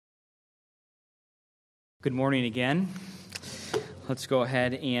Good morning again. Let's go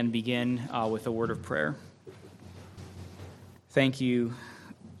ahead and begin with a word of prayer. Thank you,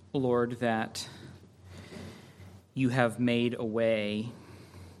 Lord, that you have made a way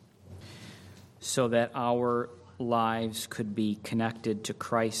so that our lives could be connected to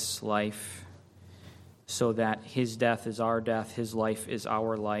Christ's life, so that his death is our death, his life is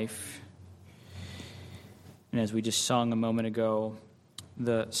our life. And as we just sung a moment ago,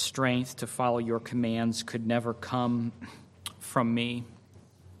 the strength to follow your commands could never come from me.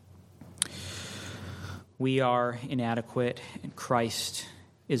 We are inadequate, and Christ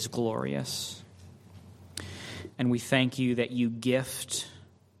is glorious. And we thank you that you gift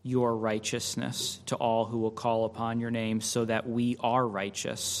your righteousness to all who will call upon your name, so that we are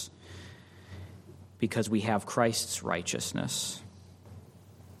righteous because we have Christ's righteousness.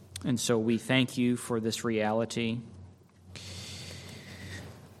 And so we thank you for this reality.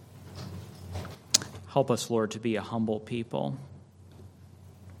 Help us, Lord, to be a humble people.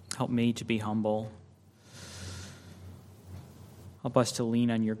 Help me to be humble. Help us to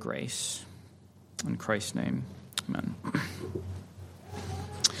lean on your grace. In Christ's name, amen.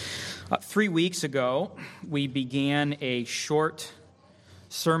 3 weeks ago, we began a short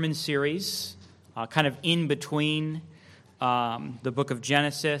sermon series, kind of in between the book of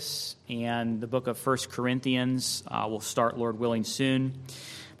Genesis and the book of 1 Corinthians. We'll start, Lord willing, soon.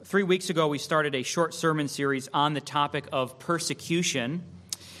 3 weeks ago, we started a short sermon series on the topic of persecution.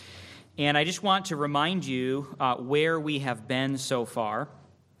 And I just want to remind you where we have been so far.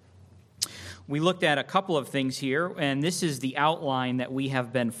 We looked at a couple of things here, and this is the outline that we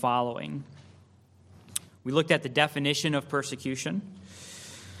have been following. We looked at the definition of persecution.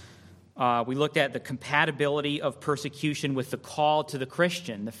 We looked at the compatibility of persecution with the call to the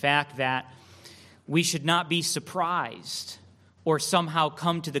Christian, the fact that we should not be surprised or somehow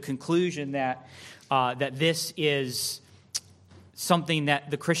come to the conclusion that this is something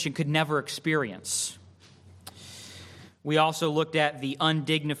that the Christian could never experience. We also looked at the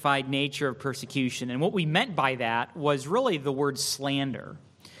undignified nature of persecution, and what we meant by that was really the word slander.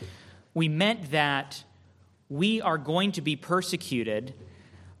 We meant that we are going to be persecuted,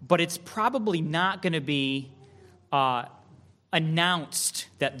 but it's probably not going to be announced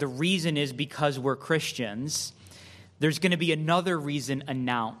that the reason is because we're Christians. There's going to be another reason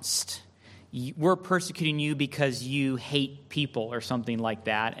announced. We're persecuting you because you hate people or something like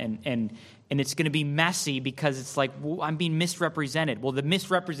that, and it's going to be messy because it's like, well, I'm being misrepresented. Well, the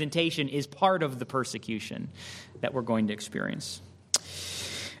misrepresentation is part of the persecution that we're going to experience.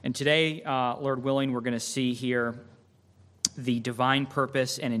 And today, Lord willing, we're going to see here the divine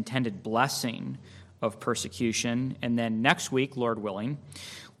purpose and intended blessing of persecution. And then next week, Lord willing,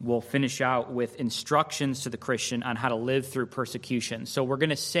 we'll finish out with instructions to the Christian on how to live through persecution. So we're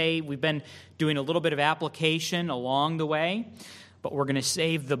going to say, we've been doing a little bit of application along the way, but we're going to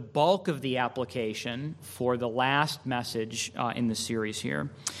save the bulk of the application for the last message in the series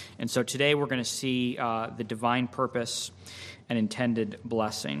here. And so today we're going to see the divine purpose and intended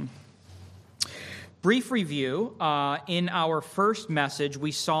blessing. Brief review. In our first message,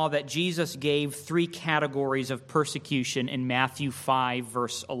 we saw that Jesus gave 3 categories of persecution in Matthew 5,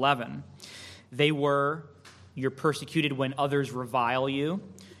 verse 11. They were, you're persecuted when others revile you,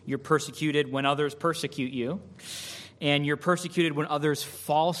 you're persecuted when others persecute you, and you're persecuted when others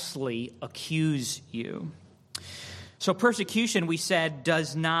falsely accuse you. So persecution, we said,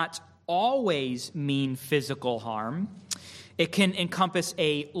 does not always mean physical harm. It can encompass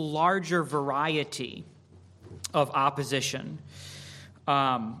a larger variety of opposition.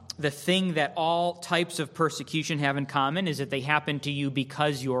 The thing that all types of persecution have in common is that they happen to you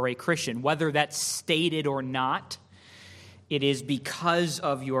because you're a Christian. Whether that's stated or not, it is because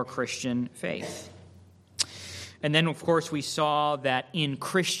of your Christian faith. And then, of course, we saw that in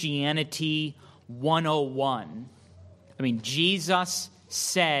Christianity 101, Jesus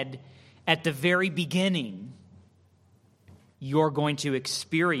said at the very beginning, you're going to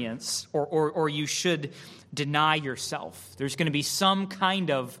experience, or you should deny yourself. There's going to be some kind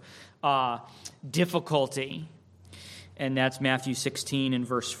of difficulty. And that's Matthew 16 and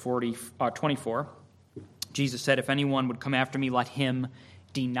verse 24. Jesus said, if anyone would come after me, let him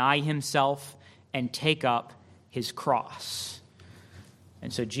deny himself and take up his cross.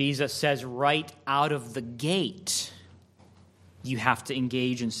 And so Jesus says right out of the gate, you have to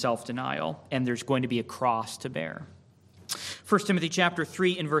engage in self-denial, and there's going to be a cross to bear. 1 Timothy chapter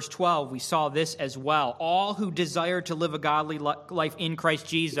 3 and verse 12, we saw this as well. All who desire to live a godly life in Christ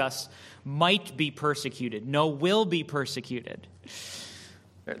Jesus might be persecuted. No, will be persecuted.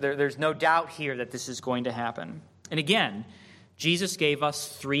 There's no doubt here that this is going to happen. And again, Jesus gave us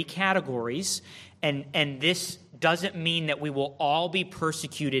 3 categories, and this doesn't mean that we will all be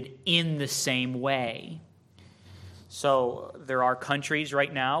persecuted in the same way. So there are countries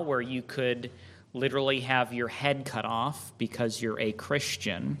right now where you could literally have your head cut off because you're a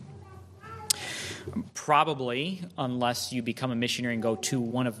Christian. Probably, unless you become a missionary and go to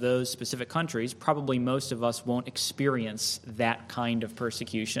one of those specific countries, probably most of us won't experience that kind of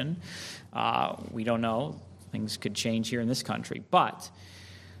persecution. We don't know. Things could change here in this country. But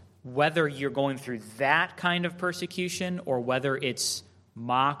whether you're going through that kind of persecution or whether it's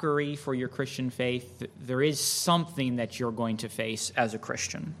mockery for your Christian faith, there is something that you're going to face as a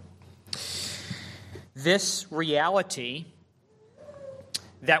Christian. This reality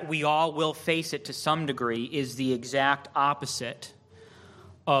that we all will face it to some degree is the exact opposite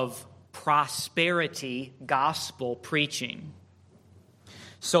of prosperity gospel preaching.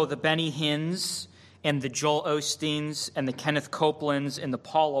 So the Benny Hinns and the Joel Osteens and the Kenneth Copelands and the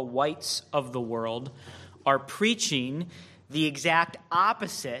Paula Whites of the world are preaching the exact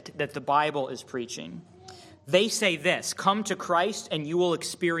opposite that the Bible is preaching. They say this: come to Christ and you will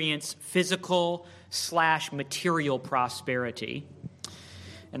experience physical/material prosperity.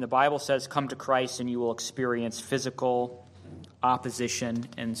 And the Bible says, come to Christ and you will experience physical opposition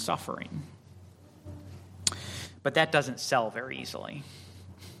and suffering. But that doesn't sell very easily.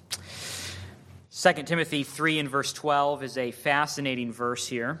 2 Timothy 3 and verse 12 is a fascinating verse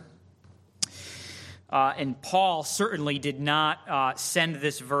here. And Paul certainly did not send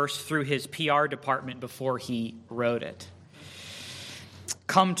this verse through his PR department before he wrote it.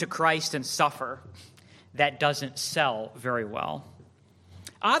 Come to Christ and suffer. That doesn't sell very well.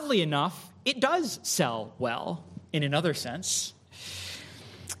 Oddly enough, it does sell well in another sense.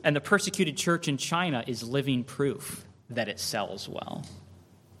 And the persecuted church in China is living proof that it sells well.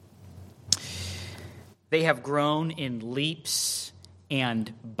 They have grown in leaps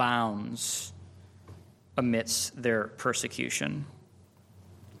and bounds amidst their persecution.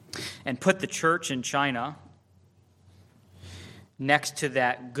 And put the church in China next to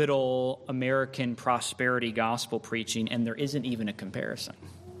that good old American prosperity gospel preaching, and there isn't even a comparison.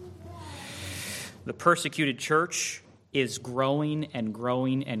 The persecuted church is growing and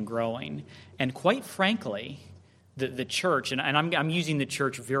growing and growing. And quite frankly, the church, and I'm using the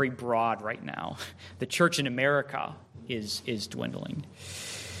church very broad right now, the church in America is dwindling.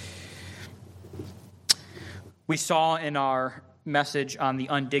 We saw in our message on the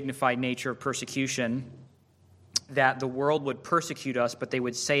undignified nature of persecution that the world would persecute us, but they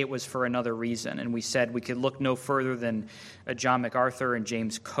would say it was for another reason. And we said we could look no further than John MacArthur and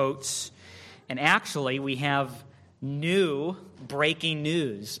James Coates. And actually, we have new breaking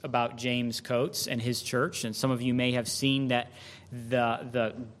news about James Coates and his church. And some of you may have seen that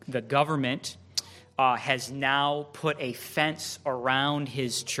the government has now put a fence around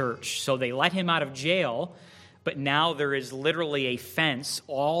his church. So they let him out of jail, but now there is literally a fence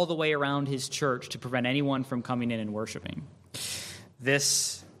all the way around his church to prevent anyone from coming in and worshiping.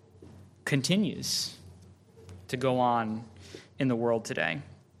 This continues to go on in the world today.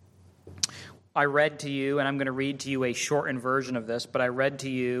 I read to you, and I'm going to read to you a shortened version of this, but I read to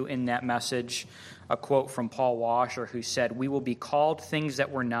you in that message a quote from Paul Washer, who said, "We will be called things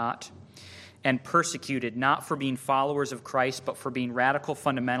that we're not, and persecuted, not for being followers of Christ, but for being radical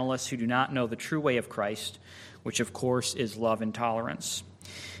fundamentalists who do not know the true way of Christ, which of course is love and tolerance.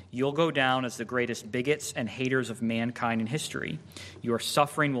 You'll go down as the greatest bigots and haters of mankind in history. Your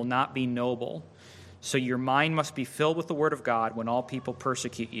suffering will not be noble, so your mind must be filled with the Word of God when all people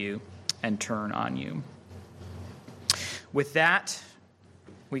persecute you and turn on you." With that,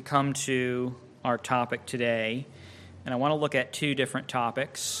 we come to our topic today, and I want to look at 2 different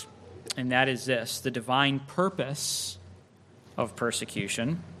topics, and that is this: the divine purpose of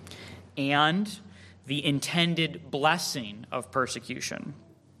persecution and the intended blessing of persecution.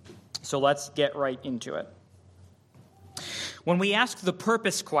 So let's get right into it. When we ask the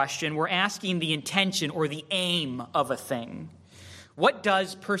purpose question, we're asking the intention or the aim of a thing. What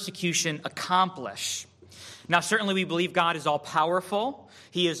does persecution accomplish? Now, certainly we believe God is all-powerful.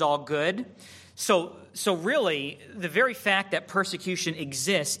 He is all good. So really, the very fact that persecution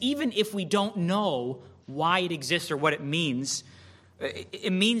exists, even if we don't know why it exists or what it means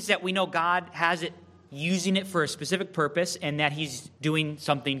that we know God has it, using it for a specific purpose, and that he's doing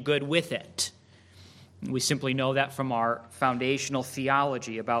something good with it. We simply know that from our foundational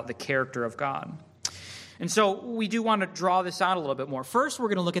theology about the character of God. And so we do want to draw this out a little bit more. First, we're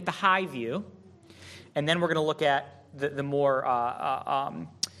going to look at the high view, and then we're going to look at the more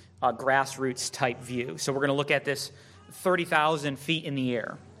grassroots type view. So we're going to look at this 30,000 feet in the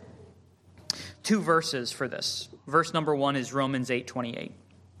air. two verses for this. Verse number 1 is Romans 8:28.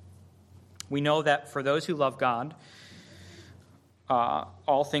 We know that for those who love God,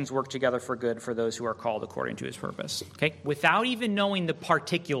 all things work together for good for those who are called according to his purpose. Okay? Without even knowing the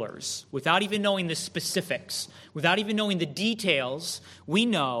particulars, without even knowing the specifics, without even knowing the details, we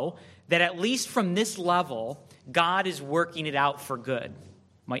know that at least from this level, God is working it out for good.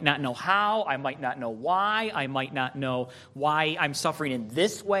 Might not know how, I might not know why, I might not know why I'm suffering in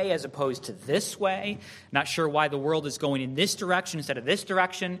this way as opposed to this way, not sure why the world is going in this direction instead of this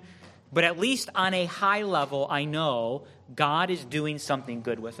direction, but at least on a high level, I know God is doing something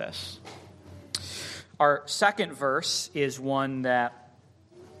good with us. Our second verse is one that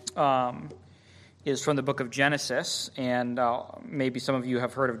is from the book of Genesis, and maybe some of you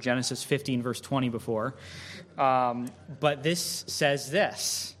have heard of Genesis 15, verse 20 before. But this says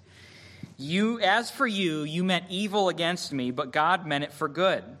this: As for you, you meant evil against me, but God meant it for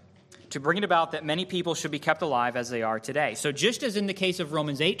good, to bring it about that many people should be kept alive as they are today. So just as in the case of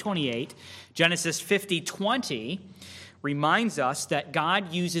Romans 8:28, Genesis 50:20 reminds us that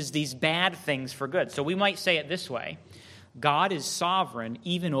God uses these bad things for good. So we might say it this way: God is sovereign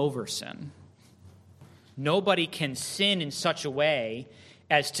even over sin. Nobody can sin in such a way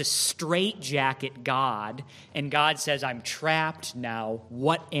as to straitjacket God, and God says, I'm trapped now.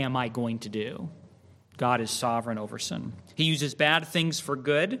 What am I going to do? God is sovereign over sin. He uses bad things for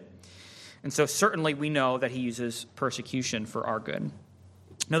good, and so certainly we know that he uses persecution for our good.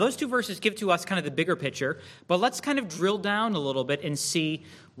 Now, those two verses give to us kind of the bigger picture, but let's kind of drill down a little bit and see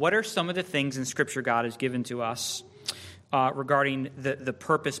what are some of the things in Scripture God has given to us regarding the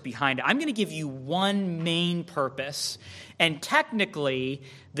purpose behind it. I'm going to give you one main purpose, and technically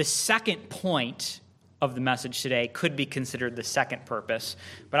the second point of the message today could be considered the second purpose,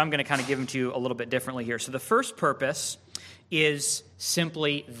 but I'm going to kind of give them to you a little bit differently here. So the first purpose is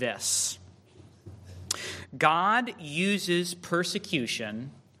simply this: God uses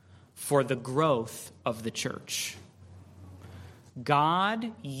persecution for the growth of the church.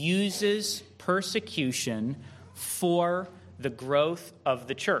 God uses persecution for the growth of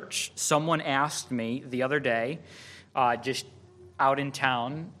the church. Someone asked me the other day, just out in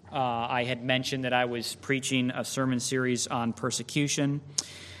town, I had mentioned that I was preaching a sermon series on persecution,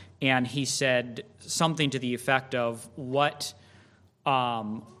 and he said something to the effect of, what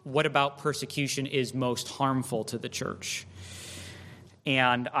about persecution is most harmful to the church?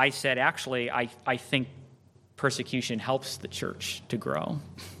 And I said, actually, I think persecution helps the church to grow.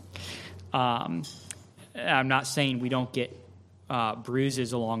 I'm not saying we don't get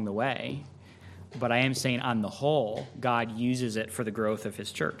bruises along the way, but I am saying on the whole, God uses it for the growth of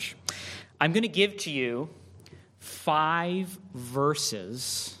his church. I'm going to give to you 5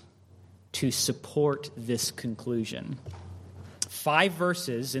 verses to support this conclusion. 5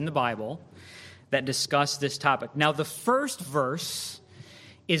 verses in the Bible that discuss this topic. Now, the first verse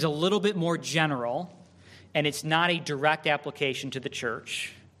is a little bit more general, and it's not a direct application to the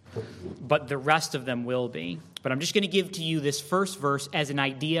church, but the rest of them will be. But I'm just going to give to you this first verse as an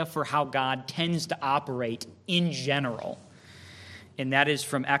idea for how God tends to operate in general. And that is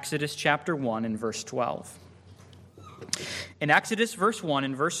from Exodus chapter 1 and verse 12. In Exodus chapter 1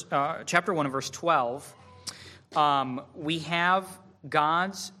 and verse 12, we have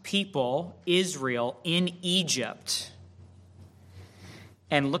God's people, Israel, in Egypt.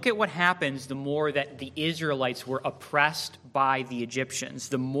 And look at what happens the more that the Israelites were oppressed by the Egyptians.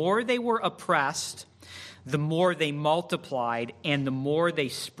 The more they were oppressed, the more they multiplied and the more they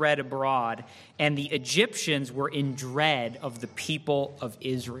spread abroad. And the Egyptians were in dread of the people of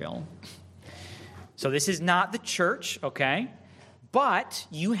Israel. So this is not the church, okay? But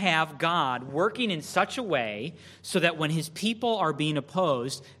you have God working in such a way so that when his people are being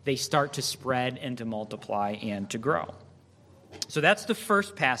opposed, they start to spread and to multiply and to grow. So that's the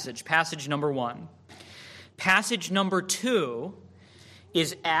first passage number 1. Passage number 2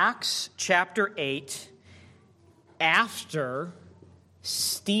 is Acts chapter 8, after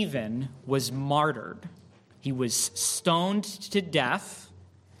Stephen was martyred. He was stoned to death,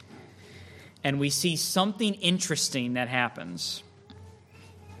 and we see something interesting that happens.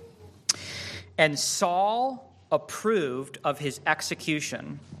 And Saul approved of his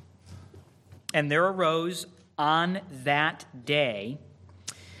execution, and there arose on that day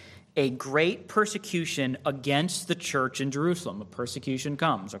a great persecution against the church in Jerusalem. A persecution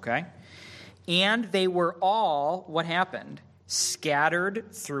comes, okay? And they were all, what happened?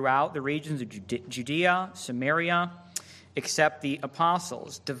 Scattered throughout the regions of Judea, Samaria, except the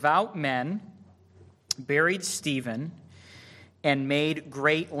apostles. Devout men buried Stephen and made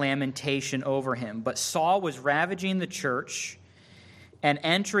great lamentation over him. But Saul was ravaging the church And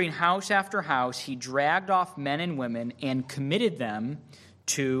entering house after house, he dragged off men and women and committed them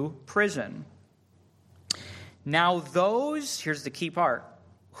to prison. Now those, here's the key part,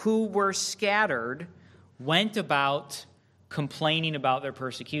 who were scattered went about complaining about their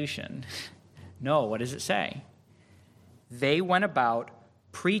persecution. No, what does it say? They went about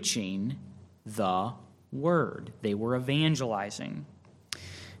preaching the word. They were evangelizing.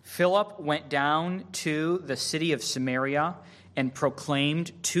 Philip went down to the city of Samaria and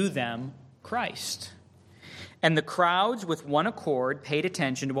proclaimed to them Christ. And the crowds with one accord paid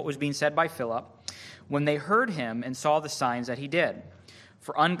attention to what was being said by Philip when they heard him and saw the signs that he did.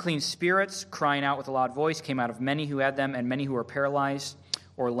 For unclean spirits, crying out with a loud voice, came out of many who had them, and many who were paralyzed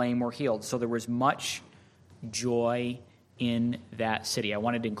or lame were healed. So there was much joy in that city. I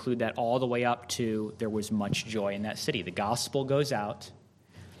wanted to include that all the way up to there was much joy in that city. The gospel goes out.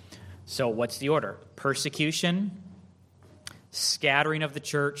 So what's the order? Persecution, scattering of the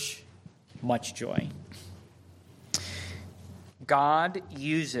church, much joy. God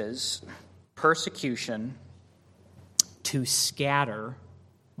uses persecution to scatter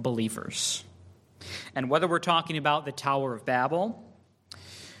believers. And whether we're talking about the Tower of Babel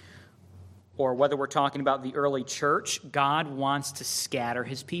or whether we're talking about the early church, God wants to scatter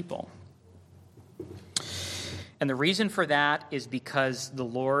his people. And the reason for that is because the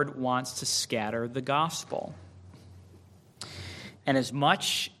Lord wants to scatter the gospel. And as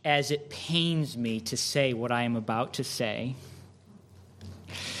much as it pains me to say what I am about to say,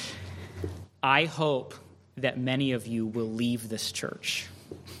 I hope that many of you will leave this church.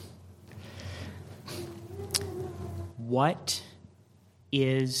 What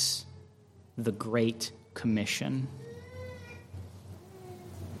is the Great Commission?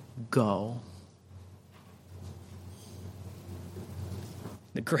 Go.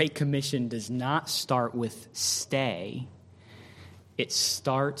 The Great Commission does not start with stay. It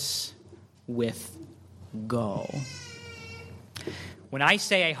starts with go. When I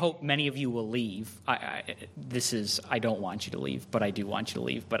say I hope many of you will leave, I don't want you to leave, but I do want you to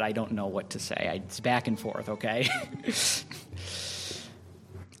leave, but I don't know what to say. It's back and forth, okay?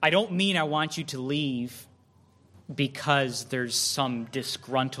 I don't mean I want you to leave because there's some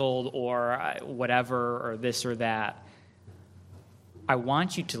disgruntled or whatever or this or that. I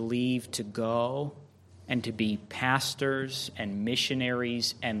want you to leave to go and to be pastors and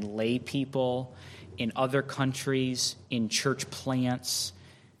missionaries and lay people in other countries, in church plants,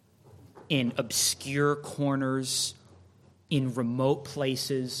 in obscure corners, in remote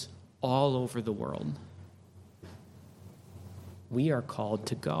places all over the world. We are called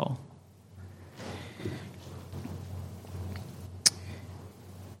to go.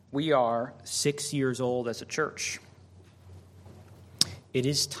 We are 6 years old as a church. It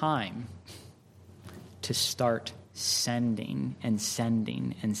is time to start sending and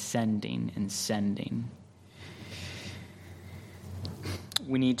sending and sending and sending.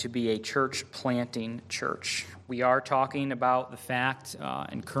 We need to be a church planting church. We are talking about the fact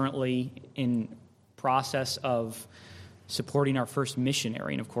and currently in process of supporting our first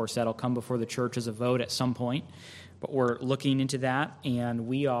missionary. And of course, that'll come before the church as a vote at some point. But we're looking into that, and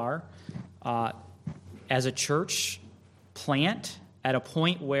we are, as a church plant, at a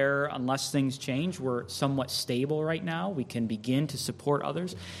point where, unless things change, we're somewhat stable right now. We can begin to support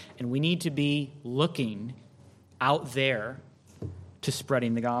others, and we need to be looking out there to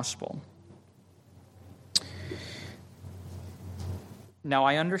spreading the gospel. Now,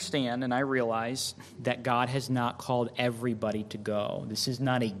 I understand and I realize that God has not called everybody to go. This is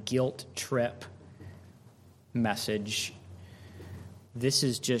not a guilt trip message. This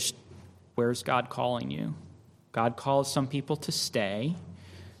is just, where's God calling you? God calls some people to stay,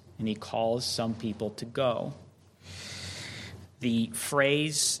 and he calls some people to go. The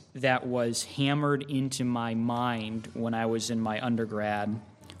phrase that was hammered into my mind when I was in my undergrad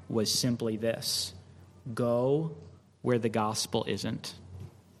was simply this: go where the gospel isn't.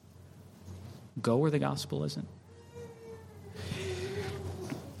 Go where the gospel isn't.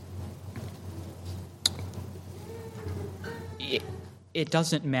 It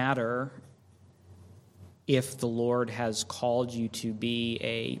doesn't matter if the Lord has called you to be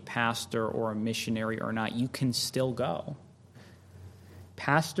a pastor or a missionary or not. You can still go.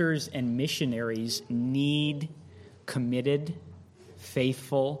 Pastors and missionaries need committed,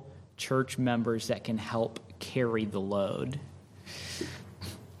 faithful church members that can help carry the load.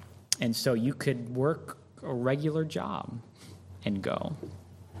 And so you could work a regular job and go.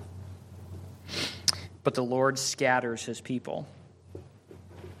 But the Lord scatters his people.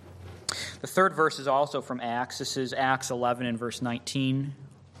 The third verse is also from Acts. This is Acts 11 and verse 19.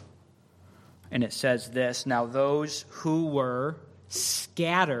 And it says this: Now those who were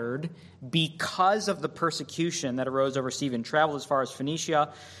scattered because of the persecution that arose over Stephen, traveled as far as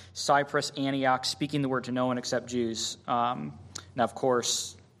Phoenicia, Cyprus, Antioch, speaking the word to no one except Jews. Now, of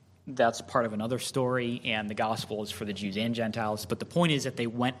course, that's part of another story, and the gospel is for the Jews and Gentiles. But the point is that they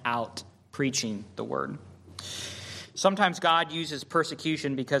went out preaching the word. Sometimes God uses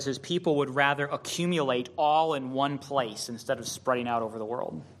persecution because his people would rather accumulate all in one place instead of spreading out over the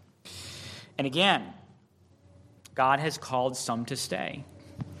world. And again, God has called some to stay.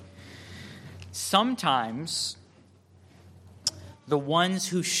 Sometimes the ones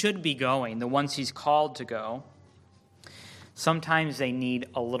who should be going, the ones he's called to go, sometimes they need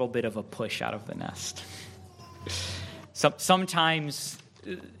a little bit of a push out of the nest. Sometimes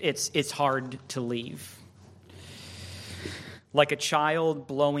it's hard to leave. Like a child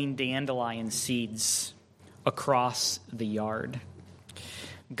blowing dandelion seeds across the yard.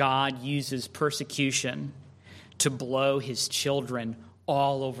 God uses persecution to blow his children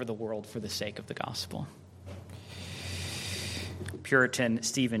all over the world for the sake of the gospel. Puritan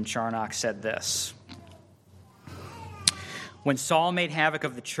Stephen Charnock said this: when Saul made havoc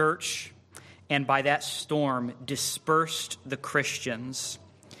of the church and by that storm dispersed the Christians,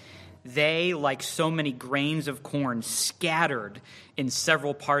 they, like so many grains of corn scattered in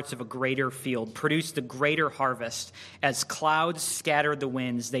several parts of a greater field, produced a greater harvest. As clouds scattered the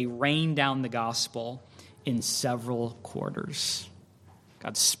winds, they rained down the gospel in several quarters.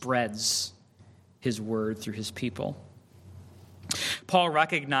 God spreads his word through his people. Paul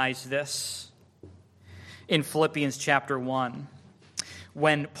recognized this in Philippians chapter 1.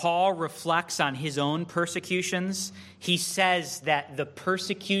 When Paul reflects on his own persecutions, he says that the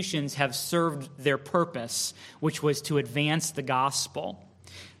persecutions have served their purpose, which was to advance the gospel.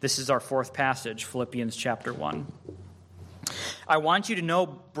 This is our fourth passage, Philippians chapter 1. I want you to know,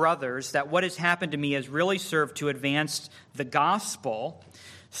 brothers, that what has happened to me has really served to advance the gospel,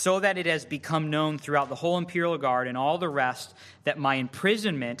 so that it has become known throughout the whole imperial guard and all the rest that my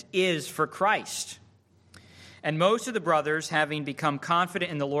imprisonment is for Christ. And most of the brothers, having become confident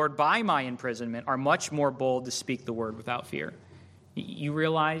in the Lord by my imprisonment, are much more bold to speak the word without fear. You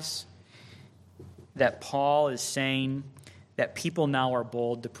realize that Paul is saying that people now are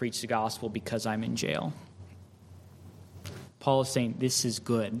bold to preach the gospel because I'm in jail. Paul is saying this is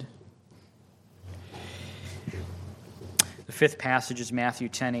good. The fifth passage is Matthew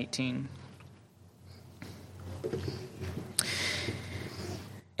 10:18.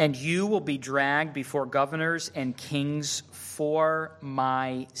 And you will be dragged before governors and kings for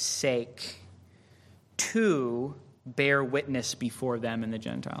my sake, to bear witness before them and the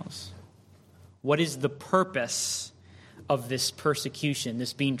Gentiles. What is the purpose of this persecution,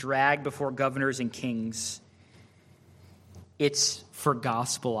 this being dragged before governors and kings? It's for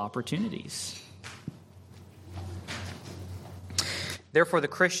gospel opportunities. Therefore, the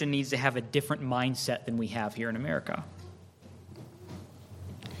Christian needs to have a different mindset than we have here in America.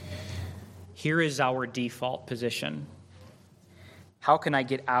 Here is our default position. How can I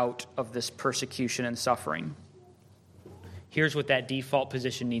get out of this persecution and suffering? Here's what that default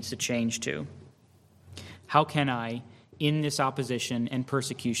position needs to change to. How can I, in this opposition and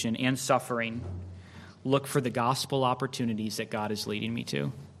persecution and suffering, look for the gospel opportunities that God is leading me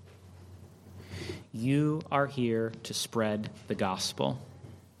to? You are here to spread the gospel.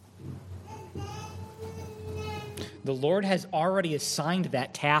 The Lord has already assigned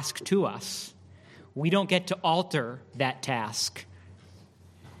that task to us. We don't get to alter that task.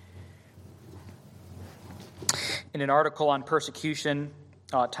 In an article on persecution,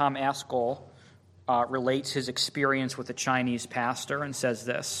 Tom Ascol relates his experience with a Chinese pastor and says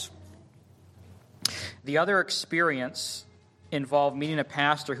this: the other experience involved meeting a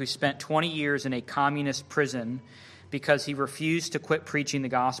pastor who spent 20 years in a communist prison because he refused to quit preaching the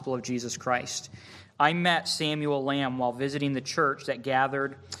gospel of Jesus Christ. I met Samuel Lamb while visiting the church that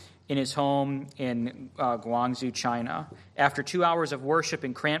gathered in his home in Guangzhou, China. After 2 hours of worship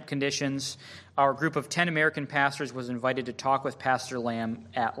in cramped conditions, our group of 10 American pastors was invited to talk with Pastor Lamb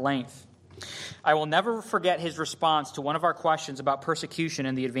at length. I will never forget his response to one of our questions about persecution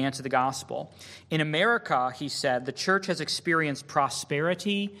and the advance of the gospel. In America, he said, the church has experienced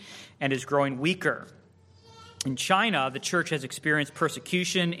prosperity and is growing weaker. In China, the church has experienced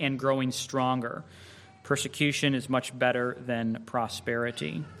persecution and growing stronger. Persecution is much better than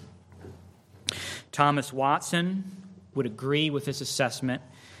prosperity. Thomas Watson would agree with this assessment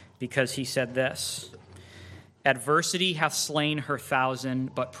because he said this: adversity hath slain her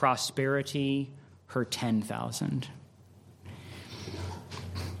 1,000, but prosperity her 10,000.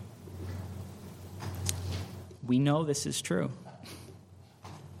 We know this is true.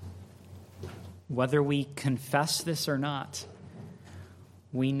 Whether we confess this or not,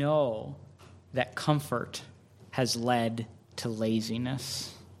 we know that comfort has led to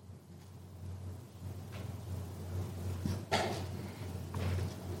laziness.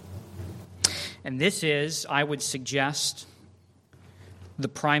 And this is, I would suggest, the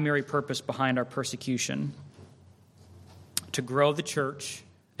primary purpose behind our persecution: to grow the church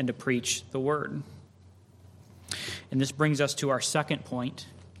and to preach the word. And this brings us to our second point.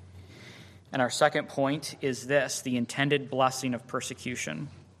 And our second point is this: the intended blessing of persecution.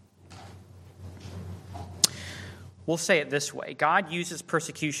 We'll say it this way: God uses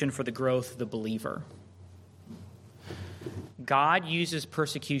persecution for the growth of the believer. God uses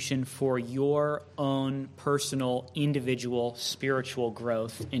persecution for your own personal, individual, spiritual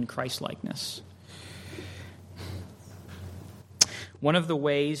growth in Christ-likeness. One of the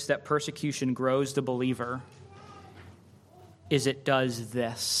ways that persecution grows the believer is it does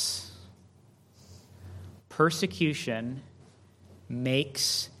this. Persecution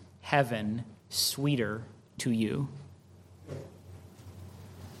makes heaven sweeter to you.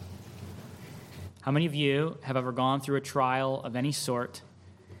 How many of you have ever gone through a trial of any sort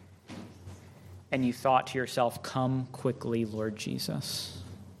and you thought to yourself, "Come quickly, Lord Jesus"?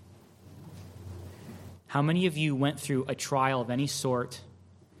 How many of you went through a trial of any sort,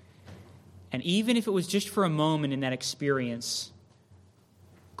 and even if it was just for a moment in that experience,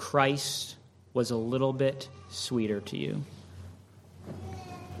 Christ was a little bit sweeter to you?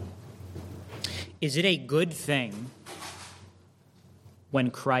 Is it a good thing when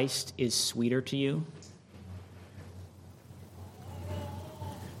Christ is sweeter to you?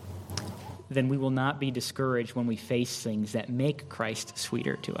 Then we will not be discouraged when we face things that make Christ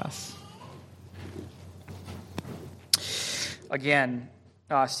sweeter to us. Again,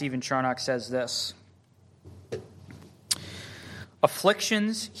 Stephen Charnock says this: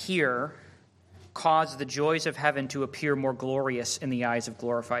 afflictions here cause the joys of heaven to appear more glorious in the eyes of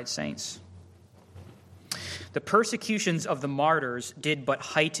glorified saints. The persecutions of the martyrs did but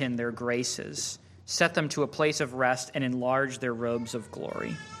heighten their graces, set them to a place of rest, and enlarge their robes of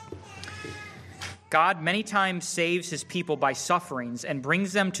glory. God many times saves his people by sufferings and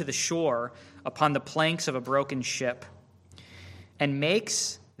brings them to the shore upon the planks of a broken ship, and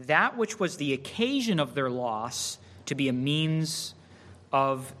makes that which was the occasion of their loss to be a means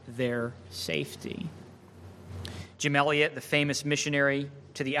of their safety. Jim Elliot, the famous missionary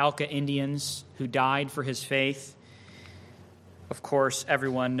to the Auca Indians who died for his faith, of course,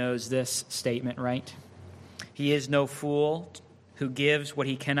 everyone knows this statement, right? He is no fool who gives what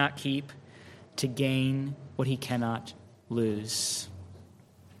he cannot keep to gain what he cannot lose.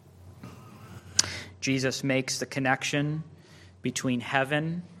 Jesus makes the connection between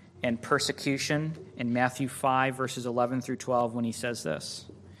heaven and persecution in Matthew 5, verses 11 through 12, when he says this: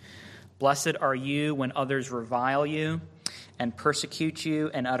 "Blessed are you when others revile you and persecute you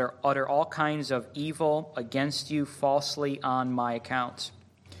and utter all kinds of evil against you falsely on my account.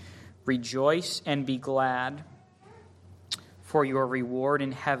 Rejoice and be glad, for your reward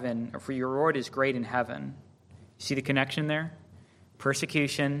in heaven, or for your reward is great in heaven." See the connection there?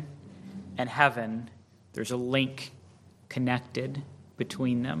 Persecution and heaven, there's a link connected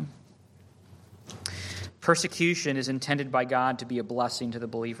between them. Persecution is intended by God to be a blessing to the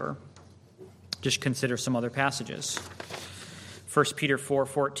believer. Just consider some other passages. 1 Peter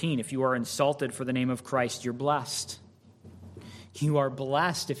 4:14, if you are insulted for the name of Christ, you're blessed. You are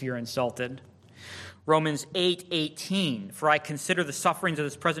blessed if you're insulted. Romans 8:18, for I consider the sufferings of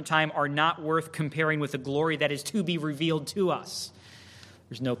this present time are not worth comparing with the glory that is to be revealed to us.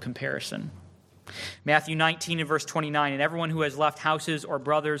 There's no comparison. Matthew 19 and verse 29, and everyone who has left houses or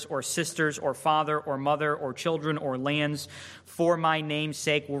brothers or sisters or father or mother or children or lands for my name's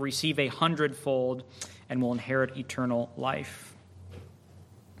sake will receive 100-fold and will inherit eternal life.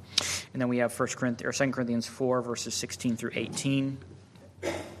 And then we have 2 Corinthians 4, verses 16 through 18.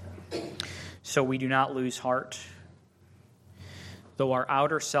 So we do not lose heart. Though our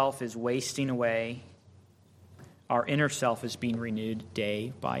outer self is wasting away, our inner self is being renewed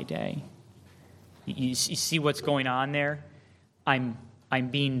day by day. You see what's going on there? I'm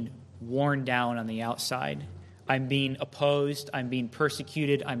being worn down on the outside. I'm being opposed. I'm being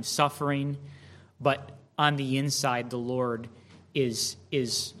persecuted. I'm suffering. But on the inside, the Lord is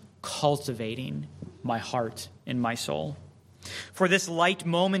cultivating my heart and my soul. For this light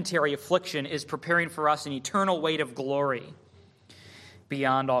momentary affliction is preparing for us an eternal weight of glory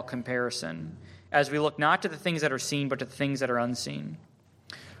beyond all comparison, as we look not to the things that are seen, but to the things that are unseen.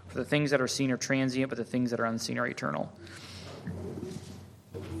 For the things that are seen are transient, but the things that are unseen are eternal.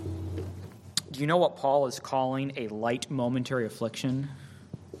 Do you know what Paul is calling a light momentary affliction?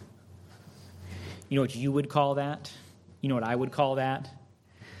 You know what you would call that? You know what I would call that?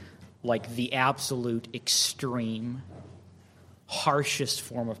 like the absolute extreme, harshest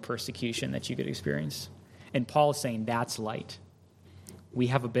form of persecution that you could experience. And Paul is saying that's light. We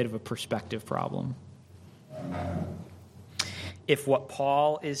have a bit of a perspective problem. If what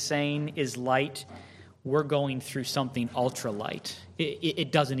Paul is saying is light, we're going through something ultralight.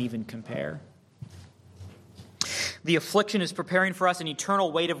 It doesn't even compare. The affliction is preparing for us an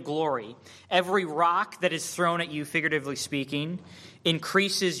eternal weight of glory. Every rock that is thrown at you, figuratively speaking,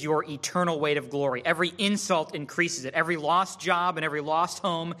 increases your eternal weight of glory. Every insult increases it. Every lost job and every lost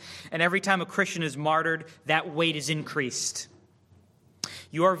home, and every time a Christian is martyred, that weight is increased.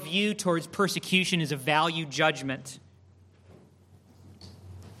 Your view towards persecution is a value judgment.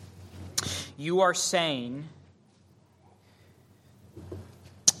 You are saying,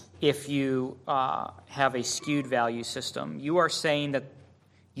 if you have a skewed value system, you are saying that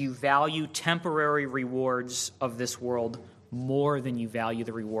you value temporary rewards of this world more than you value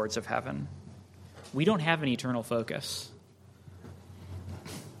the rewards of heaven. We don't have an eternal focus.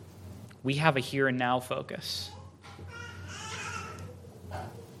 We have a here and now focus.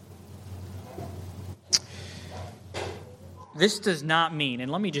 This does not mean,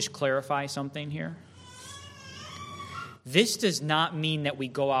 and let me just clarify something here. This does not mean that we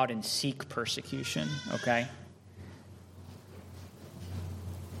go out and seek persecution, okay?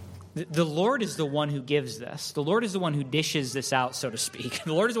 The Lord is the one who gives this. The Lord is the one who dishes this out, so to speak.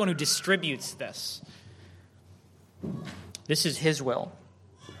 The Lord is the one who distributes this. This is His will.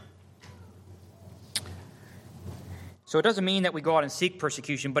 So it doesn't mean that we go out and seek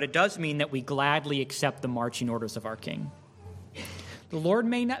persecution, but it does mean that we gladly accept the marching orders of our King. The Lord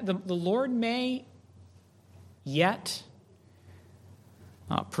may yet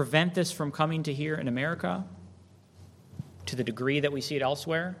prevent this from coming to here in America to the degree that we see it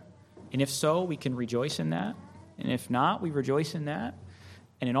elsewhere. And if so, we can rejoice in that. And if not, we rejoice in that.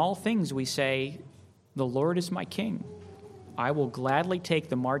 And in all things we say, the Lord is my King. I will gladly take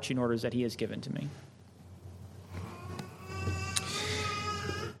the marching orders that He has given to me.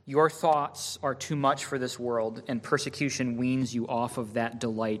 Your thoughts are too much for this world, and persecution weans you off of that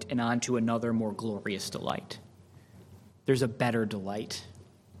delight and onto another more glorious delight. There's a better delight.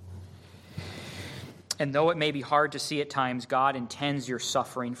 And though it may be hard to see at times, God intends your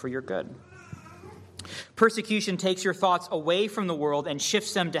suffering for your good. Persecution takes your thoughts away from the world and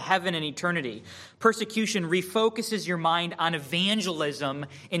shifts them to heaven and eternity. Persecution refocuses your mind on evangelism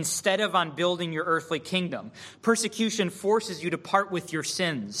instead of on building your earthly kingdom. Persecution forces you to part with your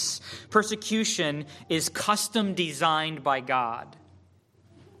sins. Persecution is custom designed by God.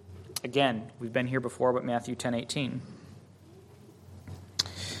 Again, we've been here before, but Matthew 10:18.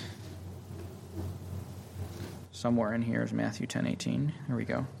 Somewhere in here is Matthew 10:18. Here we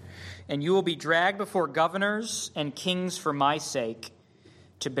go. And you will be dragged before governors and kings for my sake,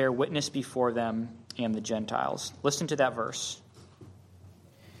 to bear witness before them and the Gentiles. Listen to that verse.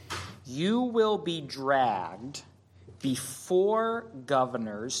 You will be dragged before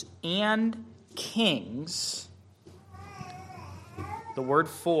governors and kings. The word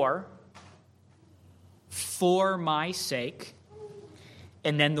for my sake,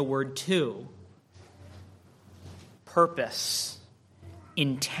 and then the word to, purpose,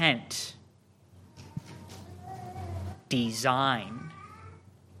 intent, design,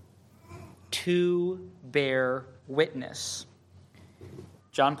 to bear witness.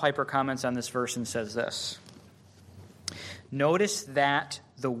 John Piper comments on this verse and says this: notice that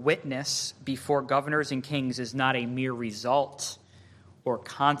the witness before governors and kings is not a mere result or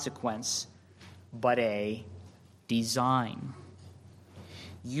consequence, but a design.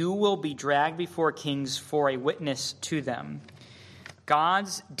 You will be dragged before kings for a witness to them.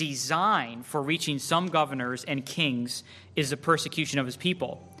 God's design for reaching some governors and kings is the persecution of His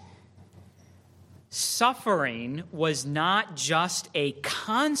people. Suffering was not just a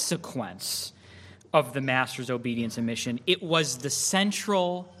consequence of the Master's obedience and mission. It was the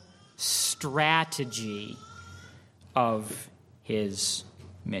central strategy of His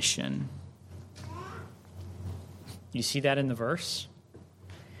mission. You see that in the verse?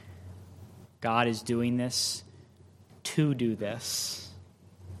 God is doing this to do this.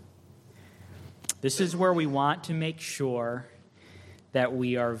 This is where we want to make sure that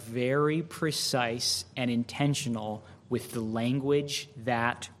we are very precise and intentional with the language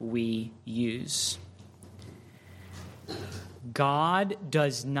that we use. God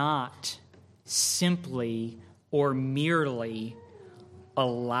does not simply or merely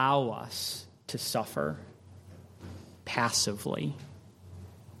allow us to suffer passively.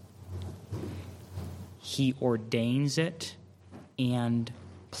 He ordains it and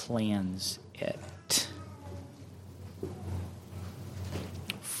plans it.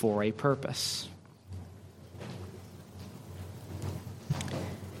 for a purpose.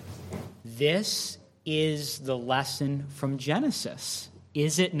 This is the lesson from Genesis,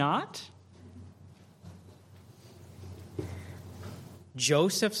 is it not?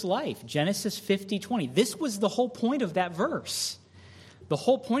 Joseph's life, Genesis 50:20. This was the whole point of that verse. The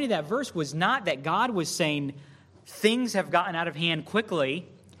whole point of that verse was not that God was saying, things have gotten out of hand quickly,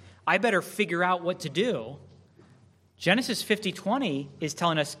 I better figure out what to do. Genesis 50:20 is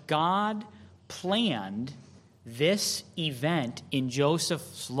telling us God planned this event in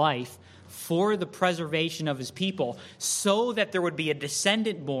Joseph's life for the preservation of his people, so that there would be a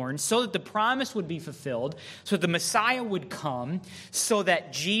descendant born, so that the promise would be fulfilled, so that the Messiah would come, so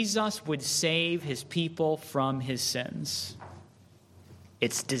that Jesus would save his people from his sins.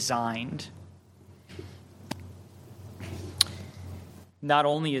 It's designed. Not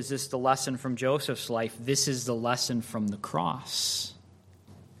only is this the lesson from Joseph's life, this is the lesson from the cross.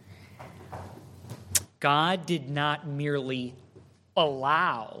 God did not merely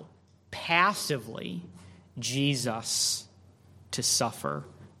allow passively Jesus to suffer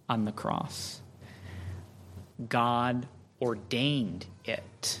on the cross. God ordained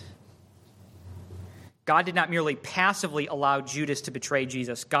it. God did not merely passively allow Judas to betray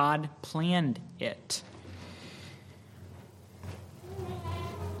Jesus. God planned it.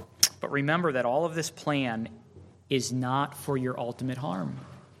 But remember that all of this plan is not for your ultimate harm,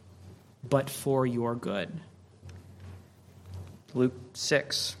 but for your good. Luke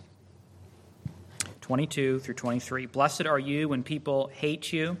 6:22-23. Blessed are you when people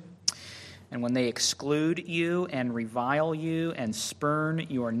hate you, and when they exclude you and revile you and spurn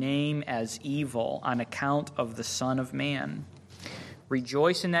your name as evil on account of the Son of Man.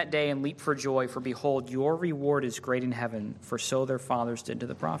 Rejoice in that day and leap for joy, for behold, your reward is great in heaven, for so their fathers did to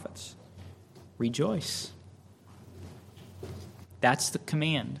the prophets. Rejoice. That's the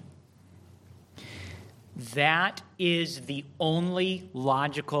command. That is the only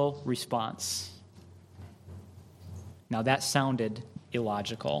logical response. Now that sounded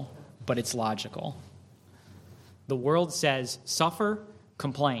illogical, but it's logical. The world says, suffer,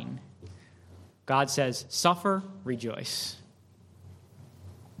 complain. God says, suffer, rejoice.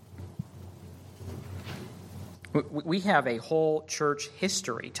 We have a whole church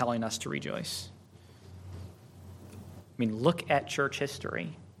history telling us to rejoice. I mean, look at church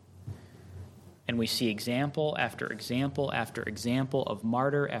history. And we see example after example after example of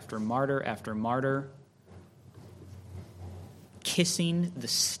martyr after martyr after martyr kissing the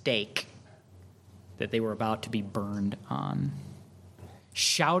stake that they were about to be burned on,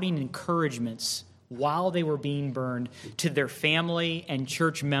 shouting encouragements while they were being burned to their family and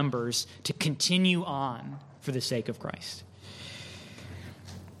church members to continue on for the sake of Christ.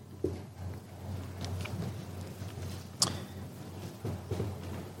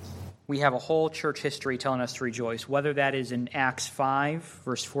 We have a whole church history telling us to rejoice, whether that is in Acts 5,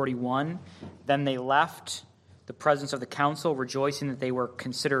 verse 41. Then they left the presence of the council, rejoicing that they were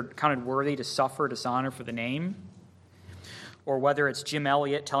counted worthy to suffer dishonor for the name. Or whether it's Jim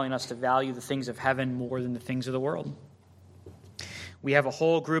Elliot telling us to value the things of heaven more than the things of the world. We have a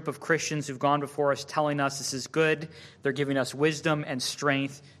whole group of Christians who've gone before us telling us this is good. They're giving us wisdom and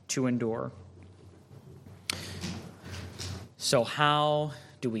strength to endure. So how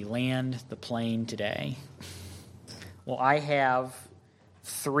do we land the plane today? Well, I have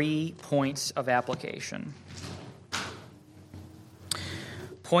 3 points of application.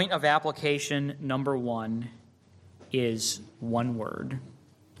 Point of application number 1 is one word: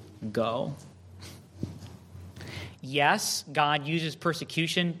 go. Yes, God uses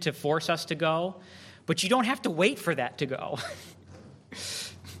persecution to force us to go, but you don't have to wait for that to go.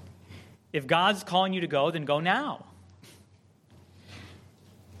 If God's calling you to go, then go now.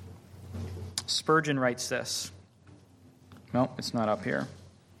 Spurgeon writes this. No, it's not up here.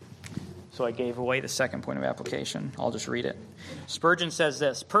 So I gave away the second point of application. I'll just read it. Spurgeon says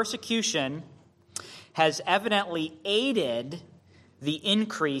this: persecution has evidently aided the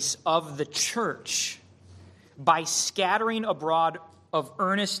increase of the church by scattering abroad of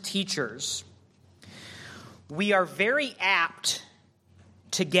earnest teachers. We are very apt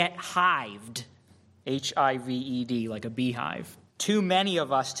to get hived, H-I-V-E-D, like a beehive, too many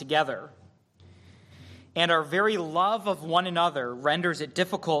of us together. And our very love of one another renders it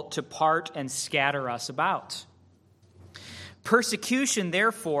difficult to part and scatter us about. Persecution,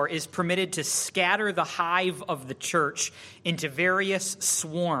 therefore, is permitted to scatter the hive of the church into various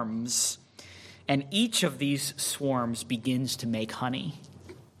swarms, and each of these swarms begins to make honey.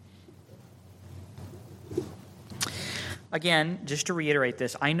 Again, just to reiterate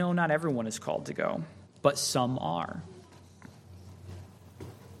this, I know not everyone is called to go, but some are.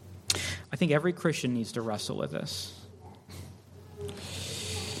 think every Christian needs to wrestle with this.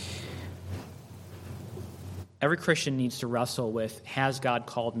 Every Christian needs to wrestle with, has God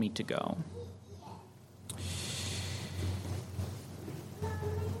called me to go?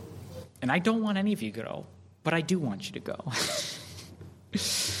 And I don't want any of you to go, but I do want you to go.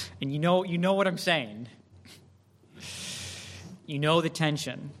 And you know what I'm saying. You know the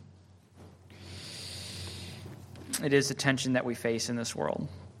tension. It is the tension that we face in this world.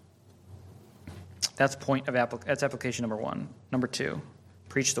 That's application number 1. Number 2,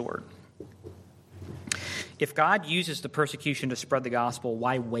 preach the word. If God uses the persecution to spread the gospel,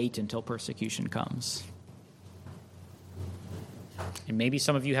 why wait until persecution comes? And maybe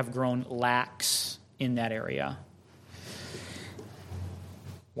some of you have grown lax in that area.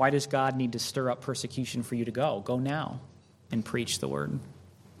 Why does God need to stir up persecution for you to go? Go now and preach the word.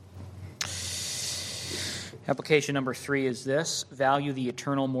 Application number 3 is this: value the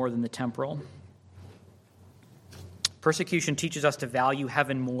eternal more than the temporal. Persecution teaches us to value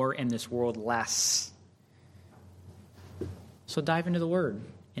heaven more and this world less. So dive into the word.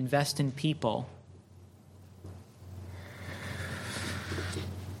 Invest in people.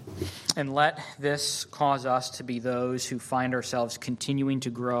 And let this cause us to be those who find ourselves continuing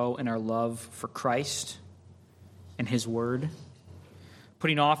to grow in our love for Christ and his word,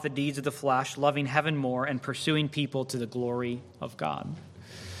 putting off the deeds of the flesh, loving heaven more, and pursuing people to the glory of God.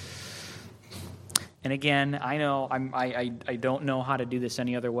 And again, I know I don't know how to do this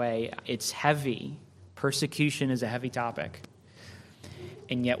any other way. It's heavy. Persecution is a heavy topic.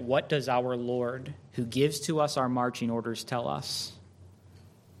 And yet, what does our Lord, who gives to us our marching orders, tell us?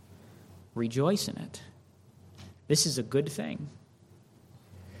 Rejoice in it. This is a good thing.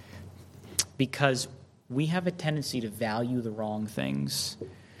 Because we have a tendency to value the wrong things.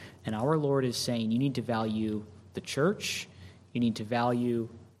 And our Lord is saying, you need to value the church, you need to value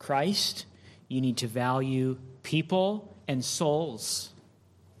Christ, you need to value people and souls.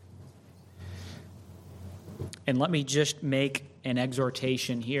 And let me just make an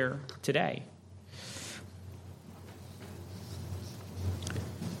exhortation here today.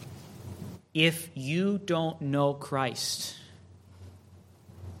 If you don't know Christ,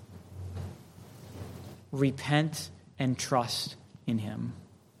 repent and trust in him.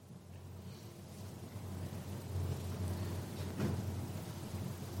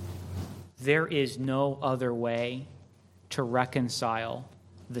 There is no other way to reconcile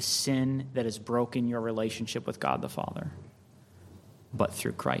the sin that has broken your relationship with God the Father but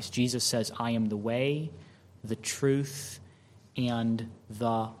through Christ. Jesus says, I am the way, the truth, and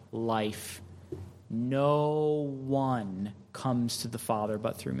the life. No one comes to the Father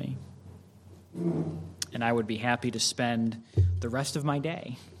but through me. And I would be happy to spend the rest of my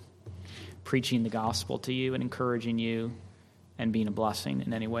day preaching the gospel to you and encouraging you and being a blessing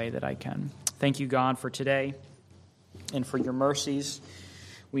in any way that I can. Thank you, God, for today and for your mercies.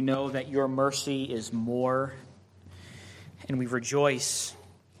 We know that your mercy is more, and we rejoice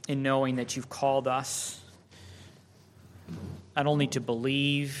in knowing that you've called us not only to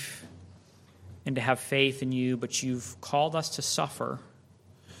believe and to have faith in you, but you've called us to suffer.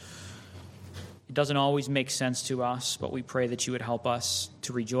 It doesn't always make sense to us, but we pray that you would help us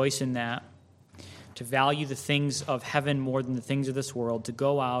to rejoice in that, to value the things of heaven more than the things of this world, to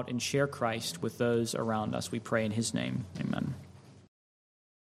go out and share Christ with those around us. We pray in his name. Amen.